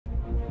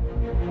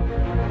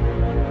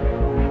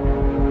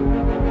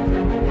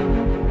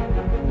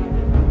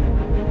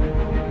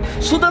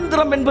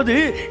சுதந்திரம் என்பது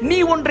நீ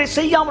ஒன்றை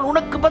செய்யாமல்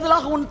உனக்கு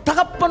பதிலாக உன்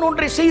தகப்பன்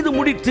ஒன்றை செய்து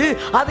முடித்து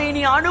அதை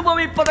நீ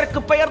அனுபவிப்பதற்கு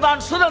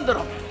பெயர்தான்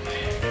சுதந்திரம்.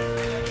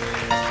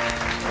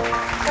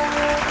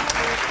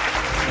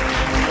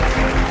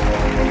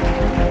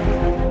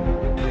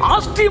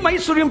 ஆஸ்தியும்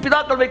ஐஸ்வர்யம்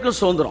பிதாக்கள் வைக்கும்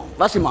சுதந்திரம்.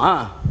 வாசிமா.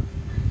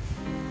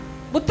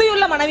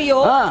 புத்தியுள்ள மனைவியோ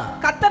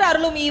கர்த்தர்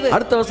அருளும் ஈவு.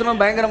 அடுத்த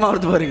வசனம் பயங்கரமா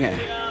வருது பாருங்க.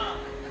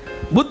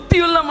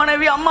 புத்தியுள்ள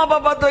மனைவி அம்மா அப்பா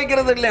பார்த்து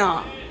வைக்கிறது இல்லையா,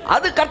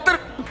 அது கர்த்தர்.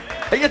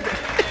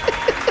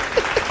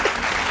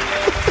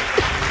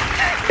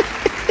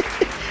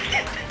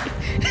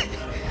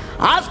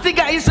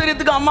 ஆஸ்திக்கு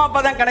ஐஸ்வர்யத்துக்கு அம்மா அப்பா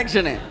தான்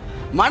கனெக்ஷன்,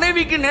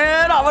 மனைவிக்கு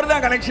நேரம் அவர்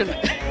தான் கனெக்ஷன்.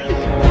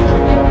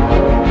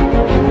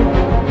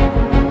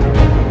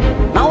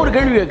 நான் ஒரு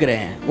கேள்வி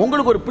கேட்கிறேன்.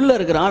 உங்களுக்கு ஒரு பிள்ளை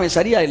இருக்கிறான், அவன்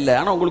சரியா இல்லை,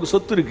 ஆனா உங்களுக்கு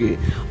சொத்து இருக்கு.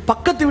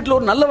 பக்கத்து வீட்டில்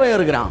ஒரு நல்லவன்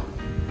இருக்கிறான்.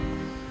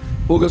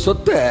 உங்க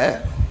சொத்தை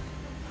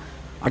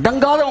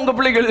அடங்காத உங்க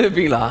பிள்ளைக்கு எழுதி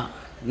வைப்பீங்களா?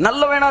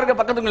 நல்ல வேணா இருக்க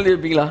பக்கத்துக்கு எழுதி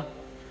வைப்பீங்களா?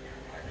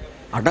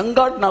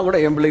 அடங்காட்னா கூட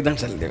என் பிள்ளைக்கு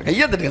தான் செலுத்தி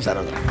கையை தட்டுங்க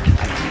sir.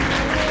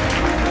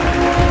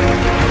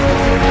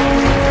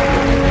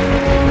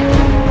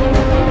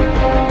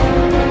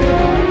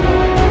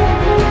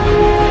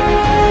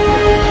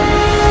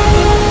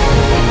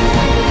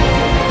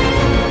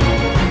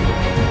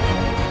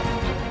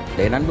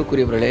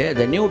 நண்புக்குரியவர்களே,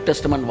 the new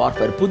testament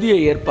warfare, புதிய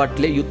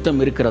ஏற்பாட்டிலே யுத்தம்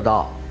இருக்கிறதா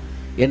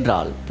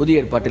என்றால்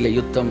புதிய ஏற்பாட்டிலே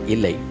யுத்தம்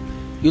இல்லை.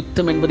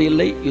 யுத்தம் என்பது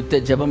இல்லை, யுத்த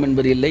ஜெபம்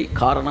என்பது இல்லை.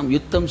 காரணம்,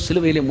 யுத்தம்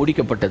சிலுவையிலே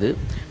முடிக்கப்பட்டது.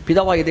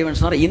 பிதாவாகிய தேவன்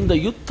சொன்னார், இந்த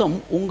யுத்தம்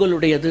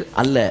உங்களுடையது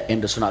அல்ல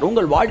என்று சொன்னார்.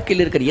 உங்கள்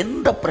வாழ்க்கையில் இருக்கிற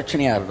எந்த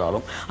பிரச்சனையாக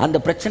இருந்தாலும் அந்த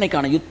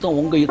பிரச்சனைக்கான யுத்தம்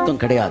உங்கள்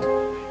யுத்தம் கிடையாது.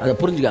 அதை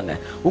புரிஞ்சுக்காங்க.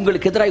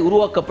 உங்களுக்கு எதிராக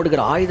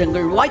உருவாக்கப்படுகிற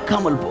ஆயுதங்கள்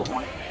வாய்க்காமல்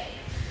போகும்.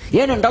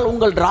 ஏனென்றால்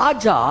உங்கள்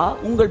ராஜா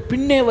உங்கள்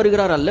பின்னே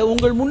வருகிறார் அல்ல,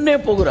 உங்கள் முன்னே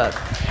போகிறார்.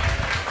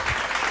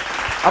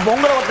 அப்போ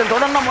உங்களை ஒருத்தன்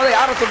தொடர்னா முதல்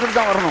யாரை தொட்டுட்டு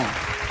தான் வரணும்?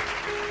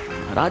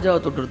 ராஜாவை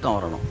தொட்டுட்டு தான்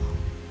வரணும்.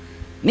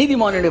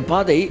 நீதிமானுடைய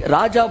பாதை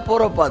ராஜா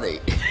போகிற பாதை,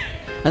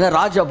 அதான்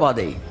ராஜா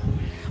பாதை.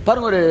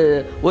 பாருங்க,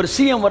 ஒரு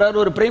சிஎம் வராரு,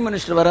 ஒரு பிரைம்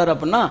மினிஸ்டர் வராரு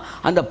அப்படின்னா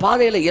அந்த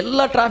பாதையில்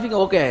எல்லா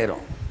டிராஃபிக்கும் ஓகே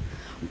ஆயிரும்.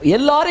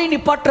 எல்லாரையும்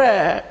நிப்பாட்டுற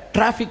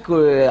டிராஃபிக்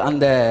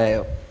அந்த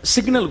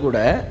சிக்னல் கூட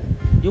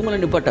இவங்களை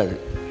நிப்பாட்டாது.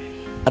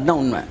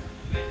 அதுதான் உண்மை.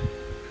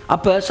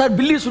 அப்போ சார்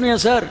பில்லி சுனியா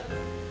சார்,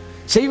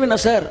 செய்வேனா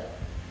சார்,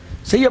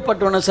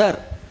 செய்யப்பட்டவன சார்,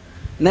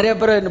 நிறைய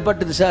பேரை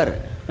நிப்பாட்டுது சார்,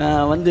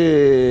 வந்து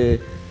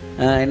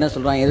என்ன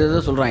சொல்கிறாங்க, எதோ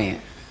சொல்கிறாங்க,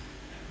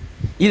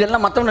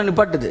 இதெல்லாம் மற்றவனை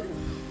நிப்பாட்டுது.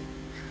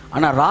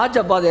 ஆனால்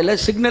ராஜ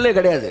பாதையில் சிக்னலே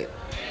கிடையாது.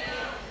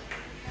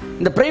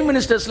 இந்த பிரைம்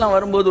மினிஸ்டர்ஸ்லாம்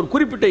வரும்போது ஒரு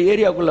குறிப்பிட்ட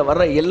ஏரியாவுக்குள்ளே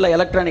வர்ற எல்லா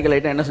எலக்ட்ரானிக்கல்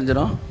ஐட்டம் என்ன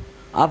செஞ்சிடும்?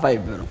 ஆஃப் ஆகி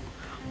போயிடும்.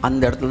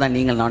 அந்த இடத்துல தான்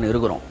நீங்கள் நான்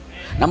இருக்கிறோம்.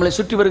 நம்மளை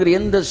சுற்றி வருகிற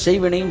எந்த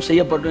செய்வினையும்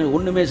செய்யப்பட்டு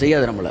ஒன்றுமே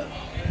செய்யாது. நம்மளை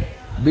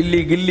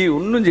பில்லி கில்லி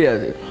ஒன்றும்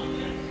செய்யாது.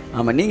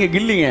 ஆமாம், நீங்கள்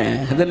கில்லிங்க,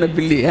 அது என்ன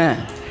பில்லி,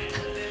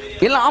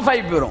 எல்லாம் ஆஃப்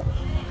ஆகி போயிடும்.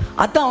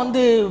 அதான்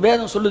வந்து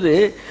வேதம் சொல்லுது,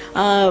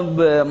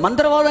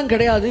 மந்திரவாதம்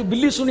கிடையாது,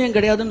 பில்லி சூனியம்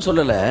கிடையாதுன்னு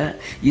சொல்லலை.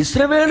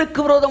 இஸ்ரவேலுக்கு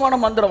விரோதமான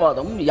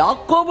மந்திரவாதம்,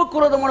 யாக்கோபுக்கு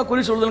விரோதமான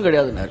குறி சொல்லுதலும்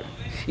கிடையாதுன்னாரு.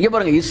 இங்கே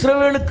பாருங்க,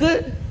 இஸ்ரவேலுக்கு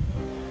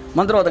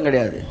மந்திரவாதம்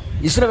கிடையாது.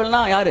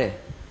 இஸ்ரவேல்னா யாரு?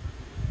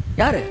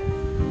 யாரு?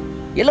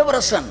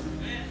 இளவரசன்,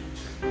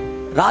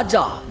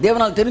 ராஜா,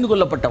 தேவனால் தெரிந்து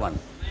கொள்ளப்பட்டவன்.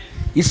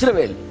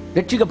 இஸ்ரவேல்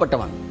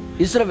ரட்சிக்கப்பட்டவன்.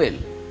 இஸ்ரவேல்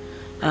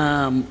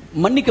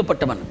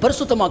மன்னிக்கப்பட்டவன்,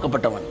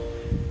 பரிசுத்தமாக்கப்பட்டவன்,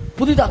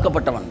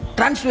 புதிதாக்கப்பட்டவன்,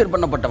 டிரான்ஸ்ஃபர்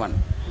பண்ணப்பட்டவன்,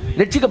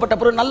 ரட்சிக்கப்பட்ட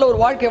பிறகு நல்ல ஒரு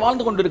வாழ்க்கையை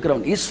வாழ்ந்து கொண்டு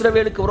இருக்கிறவன்.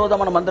 இஸ்ரவேலுக்கு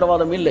விரோதமான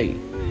மந்திரவாதம் இல்லை.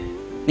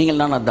 நீங்கள்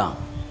நான் அதான்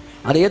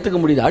அதை ஏற்றுக்க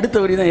முடியுது. அடுத்த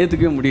வரி தான்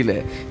ஏற்றுக்கவே முடியல.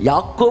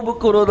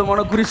 யாக்கோபுக்கு விரோதமான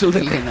குறி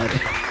சொல்லுறாரு.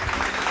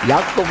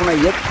 யாக்கோபுனா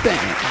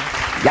எத்தன்,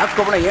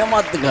 யாக்கோபுனா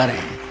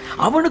ஏமாத்துக்காரன்.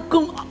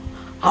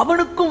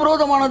 அவனுக்கும்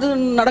விரோதமானது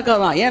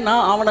நடக்காதான். ஏன்னா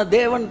அவனை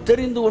தேவன்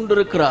தெரிந்து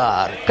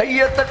கொண்டிருக்கிறார்.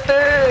 கையை தட்டு.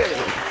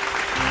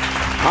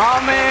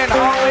 ஆமென்,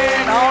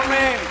 ஆமென்,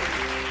 ஆமென்.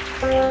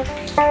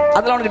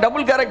 அதுல அவனுக்கு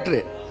டபுள் கேரக்டர்.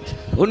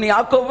 ஒன்னு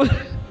யாக்கோபு,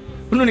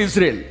 இன்னொன்னு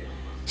இஸ்ரேல்.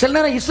 சில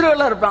நேரம்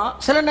இஸ்ரேலா இருப்பான்,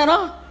 சில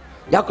நேரம்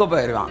யாக்கோபா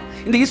இருப்பான்.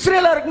 இந்த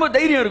இஸ்ரேலா இருக்கும்போது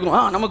தைரியம் இருக்கும்,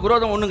 நமக்கு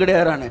விரோதம் ஒன்றும்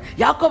கிடையாதுன்னு.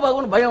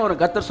 யாக்கோபாவுன்னு பயம் வரும்.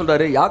 கர்த்தர்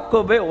சொல்றாரு,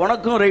 யாக்கோபே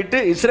உனக்கும் ரைட்டு,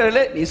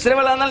 இஸ்ரேலே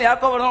இஸ்ரேலா இருந்தாலும்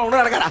யாக்கோபா இருந்தாலும்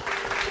ஒன்றும் நடக்கிறா.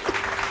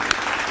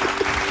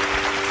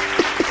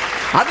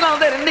 அதனால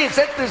தான் ரெண்டையும்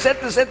சேர்த்து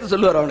சேர்த்து சேர்த்து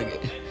சொல்லுவார் அவனுக்கு.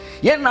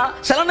 ஏன்னா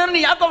சில நேரம்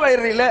நீ யாக்கோபா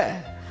ஆயிடுறீல,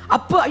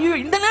 அப்போ ஐயோ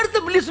இந்த நேரத்தை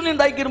பில்லி சொல்லி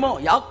தாய்க்கிறோமோ.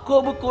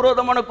 யாக்கோபுக்கு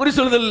விரோதமான குறி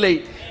சொல்லுதல் இல்லை,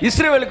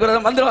 இஸ்ரேலுக்கு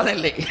விரோதம் மந்திரவாதம்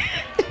இல்லை.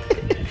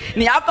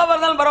 நீ யாக்கோபா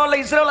இருந்தாலும் பரவாயில்ல,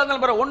 இஸ்ரேலா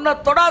இருந்தாலும் பரவாயில்ல, உன்னை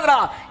தொடாதரா,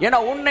 ஏன்னா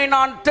உன்னை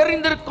நான்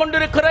தெரிந்து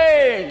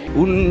கொண்டிருக்கிறேன்.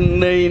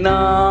 உன்னை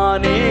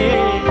நானே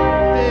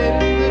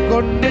தெரிந்து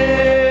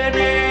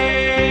கொண்டேனே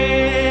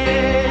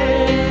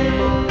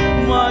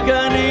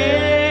மகனே,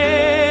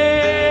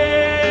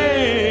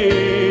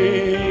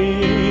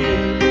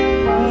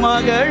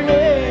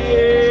 மகளே,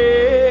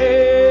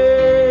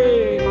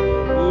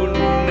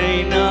 உன்னை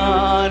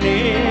நானே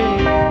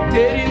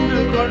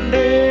தெரிந்து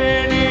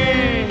கொண்டேனே.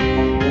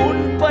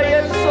 உன்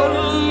பெயர்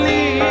சொல்லி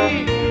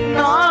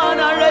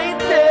நான்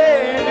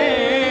அழைத்தேனே,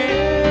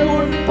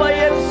 உன்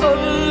பெயர்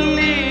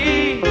சொல்லி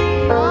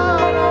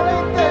நான்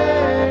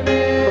அழைத்தேனே,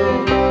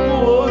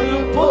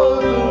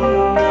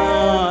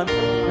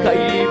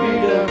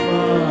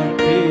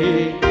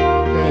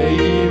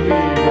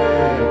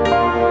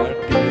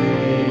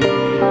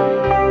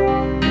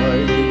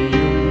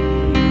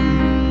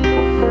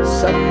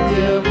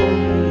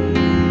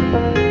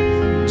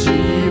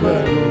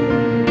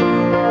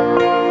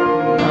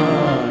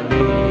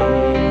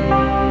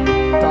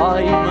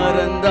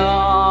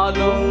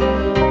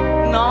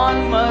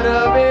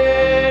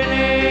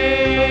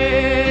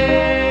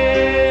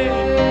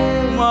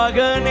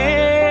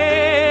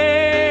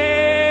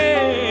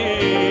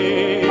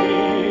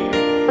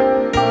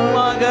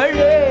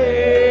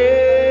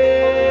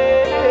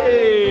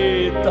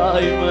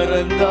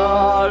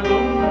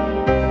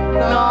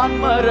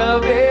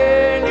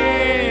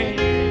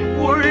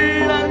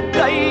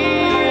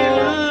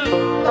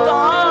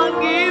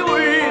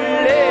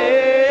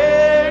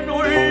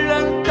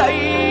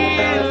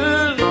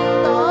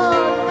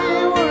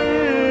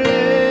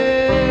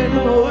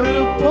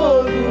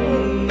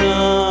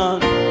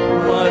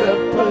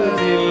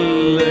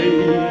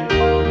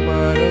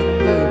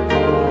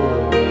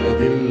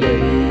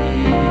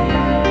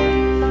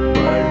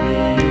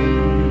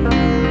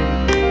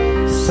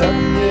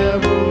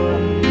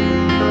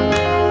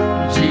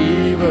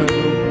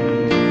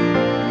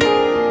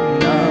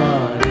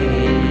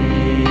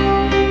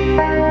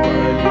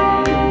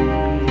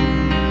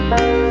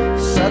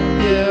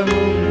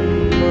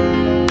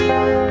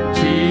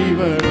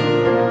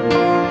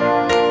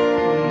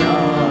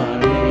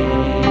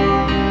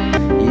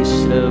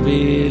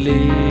 இஸ்ரவேலே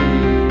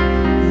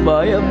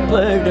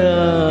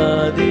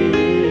பயப்படாதே,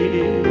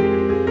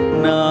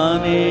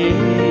 நானே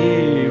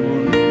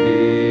உன்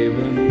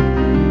தேவன்.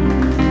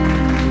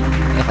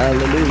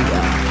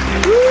 ஹல்லேலூயா.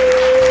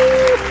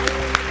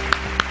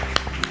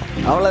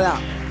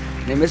 அவ்வளோதான்.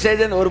 இந்த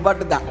மெசேஜ் ஒரு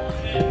பாட்டு தான்.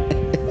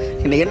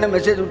 இன்னைக்கு என்ன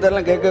மெசேஜ்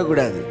கொடுத்தாலும் கேட்க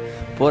கூடாது,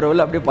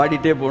 போறவள்ள அப்படியே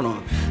பாடிட்டே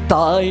போகணும்.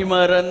 தாய்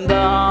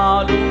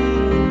மறந்தாலும்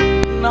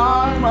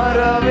நான்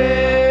மறவே,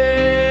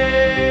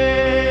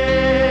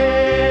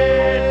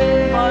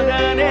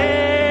 மகனே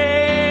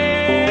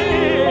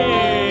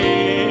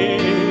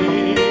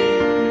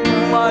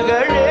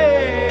மகளே.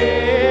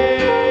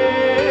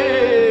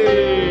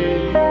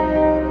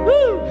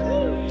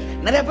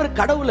 நிறைய பேர்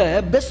கடவுளை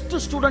பெஸ்ட்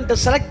ஸ்டூடெண்ட்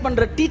செலக்ட்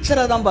பண்ற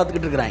டீச்சரா தான்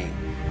பார்த்துக்கிட்டு இருக்கிறாங்க.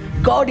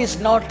 God is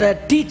not a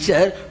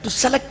teacher to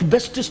select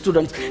best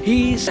students. He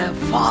is a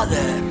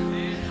father.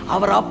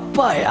 அவர்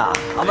அப்பாயா,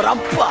 அவர்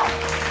அப்பா.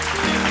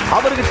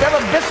 அவருக்கு தேவை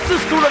பெஸ்ட்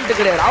ஸ்டூடெண்ட்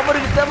கிடையாது,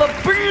 அவருக்கு தேவை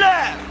பிள்ளை.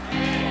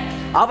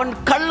 அவன்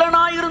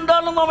கள்ளனா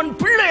இருந்தாலும் அவன்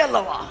பிள்ளை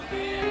அல்லவா?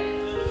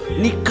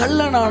 நீ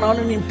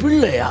கள்ளனானாலும் நீ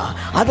பிள்ளையா?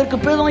 அதற்கு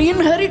பேர் தான்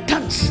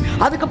இன்ஹெரிட்டன்ஸ்,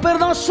 அதுக்கு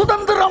பேர் தான்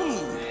சுதந்திரம்.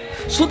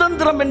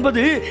 சுதந்திரம்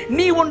என்பது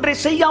நீ ஒன்றை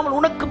செய்யாமல்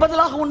உனக்கு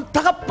பதிலாக உன்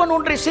தகப்பன்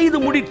ஒன்றை செய்து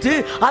முடித்து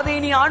அதை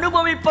நீ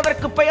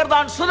அனுபவிப்பதற்கு பெயர்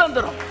தான்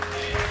சுதந்திரம்.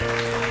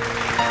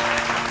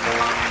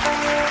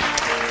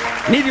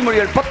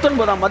 நீதிமொழிகள்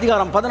 19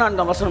 அதிகாரம்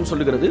 14 வசனம்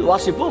சொல்லுகிறது.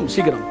 வாசிப்போம்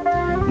சீக்கிரம்.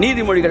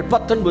 நீதிமொழிகள்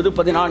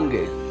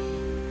 19:14.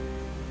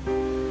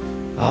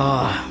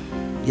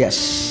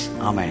 எஸ்,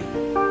 ஆமென்.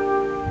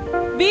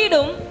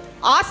 வீடும்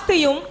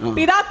ஆஸ்தியும்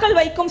பிதாக்கள்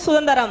வைக்கும்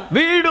சுதந்திரம்.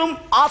 வீடும்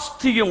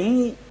ஆஸ்தியும்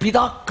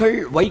பிதாக்கள்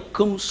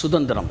வைக்கும்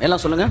சுதந்திரம்.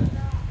 எல்லாம் சொல்லுங்க.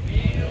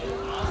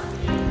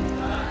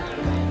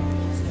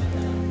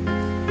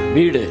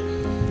 வீடு,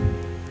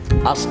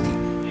 ஆஸ்தி,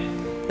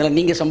 இதெல்லாம்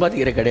நீங்க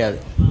சம்பாதிக்கிற கிடையாது,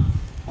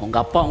 உங்க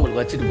அப்பா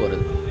உங்களுக்கு வச்சுட்டு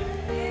போறது.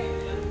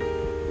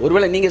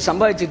 ஒருவேளை நீங்க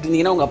சம்பாதிச்சுட்டு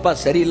இருந்தீங்கன்னா உங்க அப்பா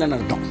சரியில்லைன்னு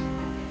அர்த்தம்.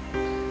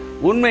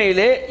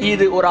 உண்மையிலே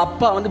இது ஒரு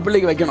அப்பா வந்து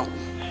பிள்ளைக்கு வைக்கணும்.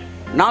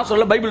 நான்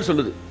சொல்ல, பைபிள்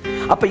சொல்லுது.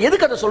 அப்ப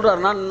எதுக்கு அதை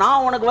சொல்றாருன்னா,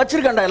 நான் உனக்கு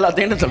வச்சிருக்கேன்டா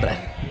எல்லாத்தையும் சொல்றேன்.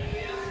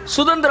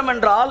 சுதந்திரம்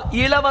என்றால்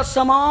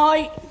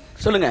இலவசமாய்,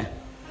 சொல்லுங்க,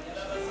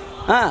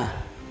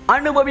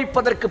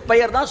 அனுபவிப்பதற்கு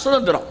பெயர் தான்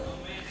சுதந்திரம்.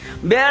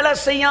 வேலை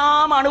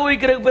செய்யாம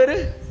அனுபவிக்கிறதுக்கு பேரு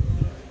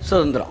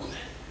சுதந்திரம்.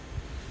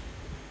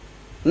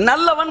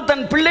 நல்லவன்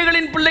தன்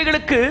பிள்ளைகளின்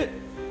பிள்ளைகளுக்கு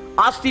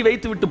ஆஸ்தி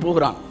வைத்து விட்டு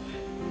போகிறான்.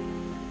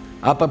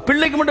 அப்ப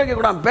பிள்ளைக்கு மட்டும்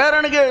வைக்க கூடாது,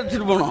 பேரனுக்கே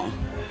வச்சுட்டு போகணும்.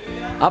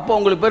 அப்போ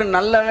உங்களுக்கு பேரு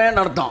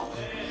நல்லவன் அர்த்தம்.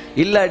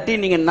 இல்லாட்டி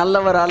நீங்க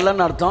நல்லவர்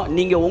அல்லன்னு அர்த்தம்.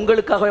 நீங்க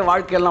உங்களுக்காகவே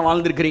வாழ்க்கையெல்லாம்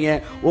வாழ்ந்திருக்கிறீங்க.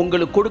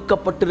 உங்களுக்கு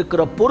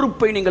கொடுக்கப்பட்டிருக்கிற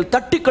பொறுப்பை நீங்கள்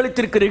தட்டி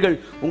கழித்திருக்கிறீர்கள்.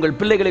 உங்கள்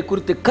பிள்ளைகளை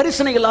குறித்து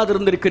கரிசனை இல்லாது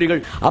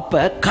இருந்திருக்கிறீர்கள்.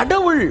 அப்ப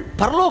கடவுள்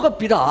பரலோக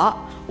பிதா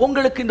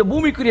உங்களுக்கு இந்த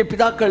பூமிக்குரிய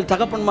பிதாக்கள்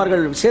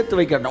தகப்பன்மார்கள் சேர்த்து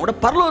வைக்கிறோட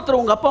பரலோகத்தில்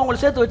உங்க அப்பா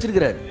உங்களை சேர்த்து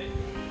வச்சிருக்கிறார்.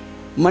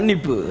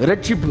 மன்னிப்பு,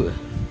 ரட்சிப்பு,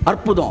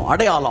 அற்புதம்,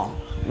 அடையாளம்,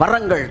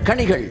 வரங்கள்,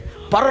 கனிகள்,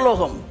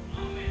 பரலோகம்,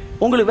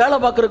 உங்களுக்கு வேலை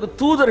பார்க்கறதுக்கு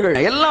தூதர்கள்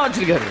எல்லாம்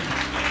வச்சிருக்காரு.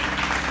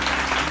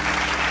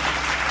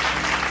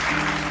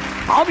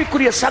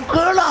 ஆவிக்குரிய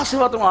சகல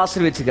ஆசீர்வாதமும்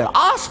ஆசீர்வதிச்சிருக்கார்.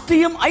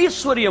 ஆஸ்தியும்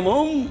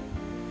ஐஸ்வர்யமும்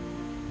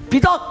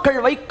பிதாக்கள்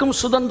வைக்கும்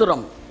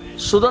சுதந்திரம்.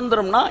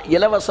 சுதந்திரம்னா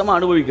இலவசமா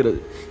அனுபவிக்கிறது.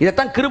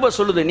 இதைத்தான் கிருபை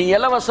சொல்லுது, நீ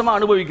இலவசமா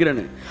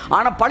அனுபவிக்கிறேன்னு.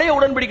 ஆனா பழைய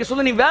உடன்படிக்கை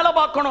சொல்லுது, நீ வேலை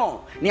பார்க்கணும்,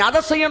 நீ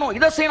அதை செய்யணும்,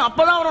 இதை செய்யணும்,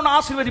 அப்பதான் அவர் உன்னை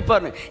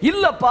ஆசீர்வதிப்பாரு.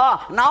 இல்லப்பா,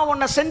 நான்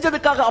உன்னை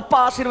செஞ்சதுக்காக அப்பா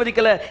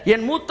ஆசீர்வதிக்கல.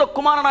 என் மூத்த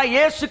குமாரனா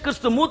இயேசு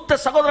கிறிஸ்து,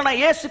 மூத்த சகோதரனா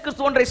இயேசு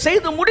கிறிஸ்து ஒன்றை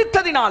செய்து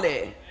முடித்ததினாலே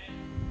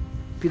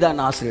பிதா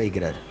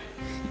ஆசீர்வதிக்கிறார்.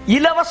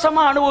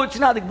 இலவசமா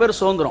அனுபவிச்சுன்னா அதுக்கு பேர்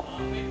சுதந்திரம்.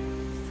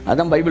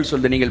 அதான் பைபிள்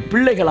சொல்லுது, நீங்கள்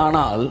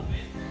பிள்ளைகளானால்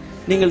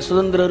நீங்கள்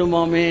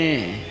சுதந்திரருமாமே.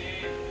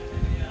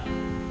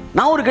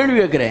 நான் ஒரு கேள்வி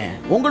கேட்கிறேன்,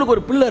 உங்களுக்கு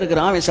ஒரு பிள்ளை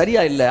இருக்கிறான், அவன்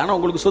சரியா இல்லை, ஆனா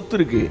உங்களுக்கு சொத்து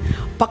இருக்கு.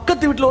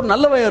 பக்கத்து வீட்டில் ஒரு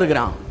நல்லவையா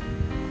இருக்கிறான்,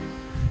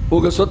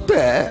 உங்க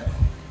சொத்தை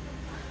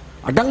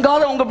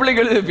அடங்காத உங்க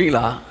பிள்ளைக்கு எழுதி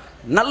வைப்பீங்களா?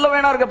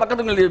 நல்லவனா இருக்க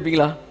பக்கத்துக்கு எழுதி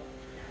வைப்பீங்களா?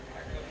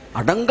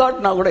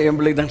 அடங்காட்னா கூட என்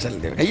பிள்ளைக்கு தான்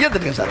செலுத்து.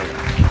 ஐயத்துக்கு சார்,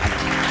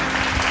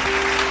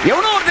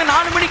 எவனோ ஒருத்தன்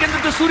 4 மணிக்கு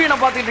எந்திரிச்சு சூரியனை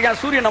பார்த்துட்டு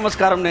இருக்கேன், சூரிய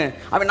நமஸ்காரம்னு.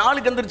 அவன்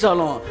 4க்கு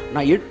எந்திரிச்சாலும்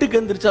நான் 8க்கு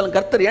எந்திரிச்சாலும்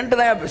கர்த்தர் என்கிட்ட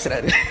தான்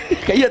பேசுறாரு.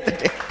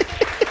 கையத்தட்டு.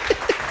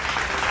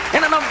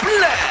 ஏன்னா நான்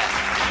பிள்ளை.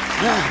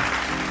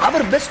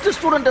 அவர் பெஸ்ட்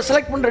ஸ்டூடெண்ட்டை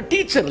செலக்ட் பண்ற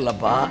டீச்சர்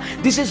இல்லப்பா.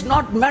 This is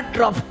not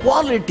matter of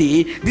quality,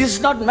 this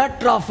is not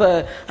matter of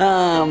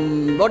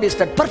what is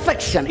that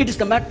perfection, it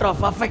is the matter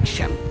of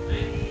affection.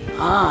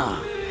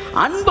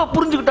 அன்பை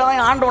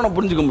புரிஞ்சுக்கிட்டாதான் ஆண்டவனை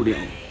புரிஞ்சுக்க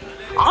முடியும்.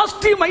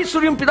 ஆஸ்தியும்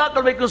ஐஸ்வர்யம்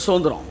பிதாக்கள் வைக்கும்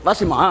சுதந்திரம்.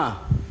 வாசிமா.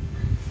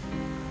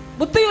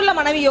 புத்தியுள்ள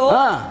மனைவியோ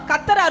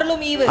கர்த்தர்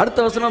அருளும் ஈவு. அடுத்த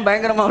வசனம்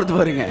பயங்கரமா வருது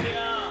பாருங்க.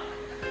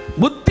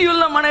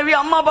 புத்தியுள்ள மனைவி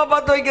அம்மா அப்பா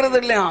பார்த்து வைக்கிறது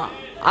இல்லையா,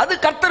 அது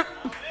கர்த்தர்.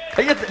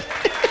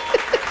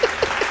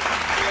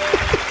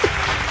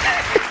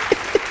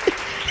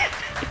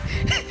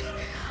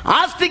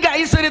 ஆஸ்திக்கு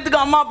ஐஸ்வர்யத்துக்கு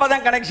அம்மா அப்பா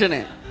தான் கனெக்ஷன்,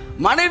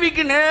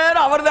 மனைவிக்கு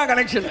நேரம் அவர் தான்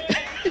கனெக்ஷன்.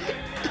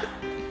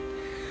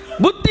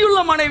 புத்தியுள்ள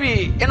மனைவி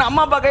என்ன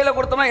அம்மா அப்பா கையில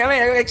கொடுத்தோம்னா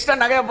எவன்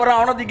எக்ஸ்ட்ரா நகைய போறான்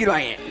அவனை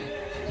தூக்கிடுவாங்க.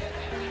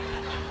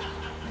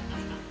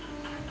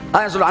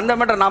 அதான் சொல்ல, அந்த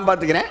மேட்டர் நான்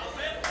பார்த்துக்கிறேன்,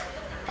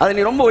 அதை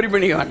நீ ரொம்ப ஒரி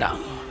பண்ணிக்க வேண்டாம்.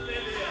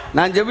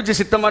 நான் ஜெபிச்சு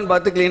சித்தமான்னு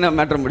பார்த்து கிளீனாக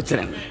மேட்டர்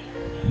முடிச்சிடறேன்.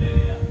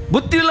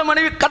 புத்தியுள்ள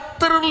மனைவி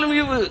கர்த்தர் அருளும்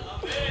ஈவு.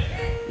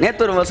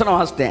 நேற்று ஒரு வசனம்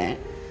வாசித்தேன்.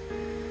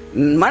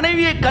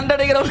 மனைவியை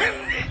கண்டடைகிறவன்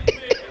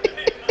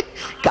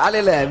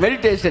காலையில்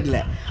மெடிடேஷன்ல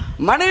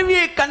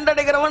மனைவியை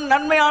கண்டடைகிறவன்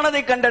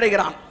நன்மையானதை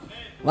கண்டடைகிறான்.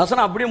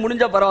 வசனம் அப்படியே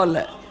முடிஞ்சா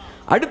பரவாயில்ல.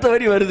 அடுத்த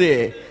வரி வருது,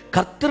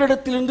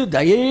 கர்த்தரிடத்திலிருந்து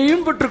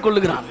தயையும் பெற்றுக்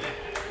கொள்ளுகிறான்.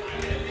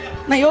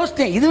 நான்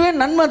யோசித்தேன், இதுவே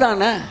நன்மை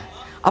தானே,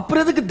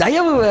 அப்புறம் எதுக்கு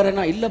தயவு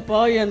வேறனா? இல்லப்பா,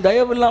 என்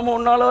தயவு இல்லாம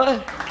ஒன்னால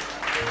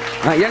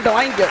என்கிட்ட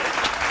வாங்கிக்க.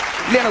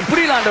 இல்லை, எனக்கு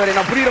புரியல ஆண்டவரே,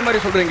 நான் புரியுற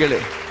மாதிரி சொல்றேன் கேளு.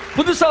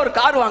 புதுசா ஒரு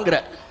கார் வாங்குற,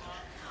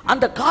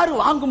 அந்த கார்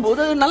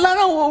வாங்கும்போது நல்லா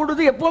தான்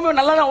ஓடுது, எப்பவுமே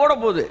நல்லா தான் ஓட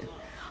போகுது.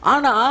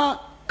 ஆனா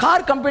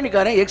கார்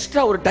கம்பெனிக்காரன்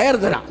எக்ஸ்ட்ரா ஒரு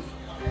டயர் தரான்.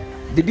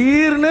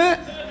 திடீர்னு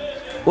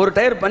ஒரு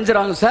டயர் பஞ்சர்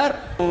ஆகும் சார்,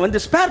 வந்து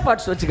ஸ்பேர்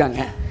பார்ட்ஸ்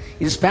வச்சுக்காங்க,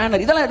 இது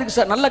ஸ்பேனர், இதெல்லாம் எதுக்கு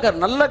சார்?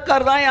 நல்ல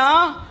கார் தான்யா,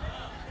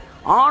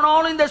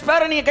 ஆனாலும் இந்த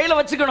ஸ்பேரை நீங்க கையில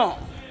வச்சுக்கணும்.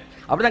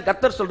 அப்படிதான்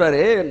கர்த்தர்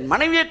சொல்றாரு,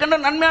 மனைவியை கண்ட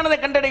நன்மையானதை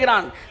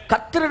கண்டடைகிறான்,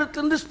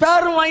 கர்த்தரிடத்திலிருந்து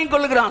ஸ்பேரும் வாங்கி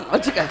கொள்ளுகிறான்.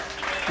 வச்சுக்க,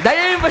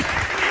 தயவு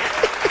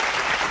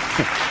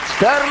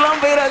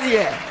ஸ்பேர்லாம்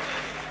போயிடாதீங்க.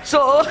 சோ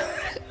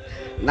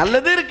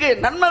நல்லது இருக்கு,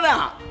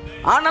 நன்மைதான்,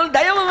 ஆனால்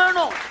தயவு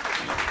வேணும்.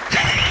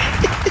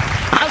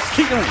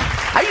 ஆஸ்தியும்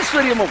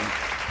ஐஸ்வர்யமும்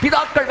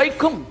பிதாக்கள்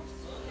வைக்கும்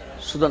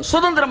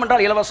சுதந்திரம்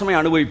என்றால் இலவசமாய்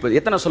அனுபவிப்பது.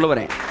 எத்தனை சொல்ல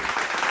வரேன்?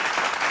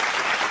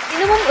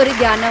 தினமும் ஒரு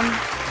தியானம்.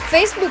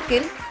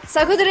 ஃபேஸ்புக்கில்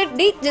சகோதரர்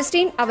டி.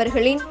 ஜஸ்டின்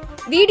அவர்களின்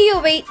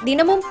வீடியோவை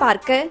தினமும்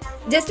பார்க்க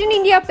ஜஸ்டின்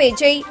இந்தியா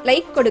பேஜை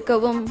லைக்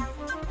கொடுக்கவும்.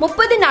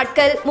 30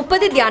 நாட்கள்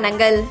 30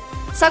 தியானங்கள்.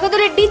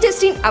 சகோதரர் டி.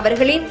 ஜஸ்டின்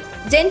அவர்களின்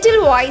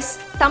ஜென்டில் வாய்ஸ்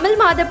தமிழ்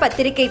மாத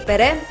பத்திரிகை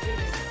பெற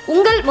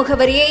உங்கள்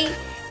முகவரியை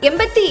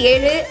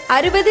 87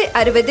 60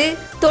 60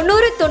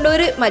 90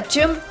 90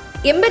 மற்றும்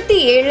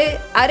 87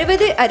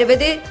 60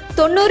 60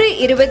 90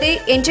 20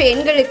 என்ற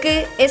எண்களுக்கு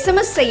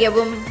SMS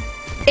செய்யவும்.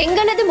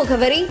 எங்களது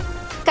முகவரி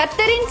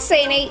கர்த்தரின்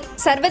சேனை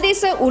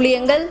சர்வதேச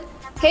ஊழியங்கள்,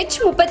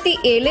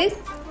 H37,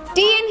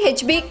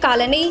 TNHB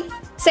காலனி,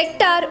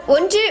 செக்டார்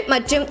 1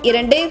 மற்றும்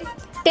 2,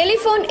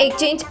 டெலிபோன்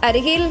எக்ஸ்சேஞ்ச்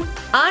அருகில்,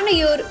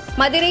 ஆனையூர்,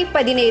 மதுரை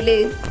 17.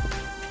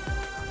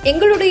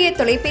 எங்களுடைய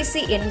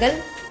தொலைபேசி எண்கள்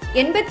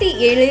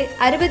 87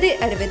 60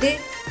 60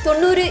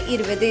 90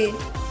 20,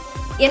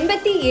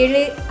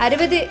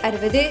 87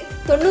 60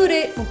 60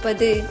 90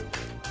 30,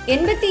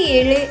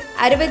 87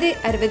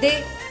 60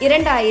 60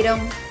 2000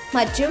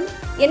 மற்றும்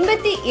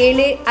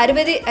 87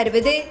 60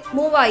 60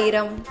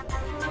 3000.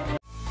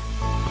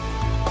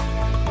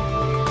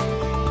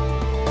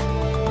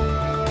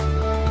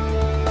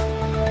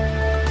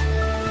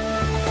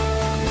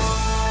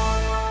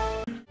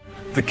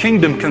 The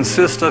kingdom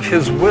consists of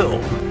His will,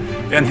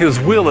 and His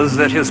will is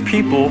that His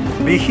people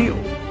be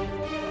healed.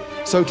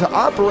 So to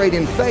operate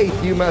in faith,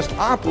 you must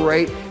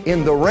operate in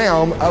the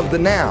realm of the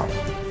now.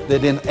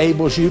 That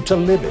enables you to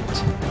live it.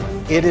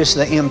 It is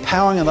the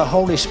empowering of the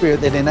Holy Spirit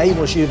that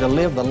enables you to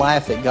live the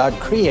life that God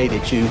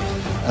created you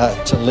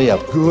to live.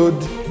 Good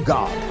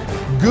God.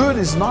 Good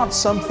is not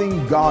something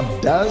God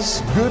does.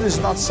 Good is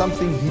not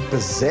something He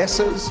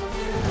possesses.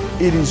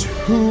 It is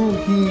who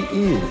He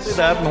is.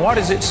 And what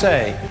does it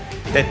say?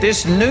 That this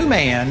new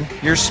man,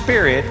 your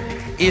spirit,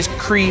 is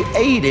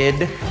created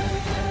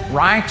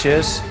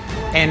righteous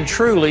and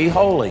truly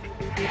holy.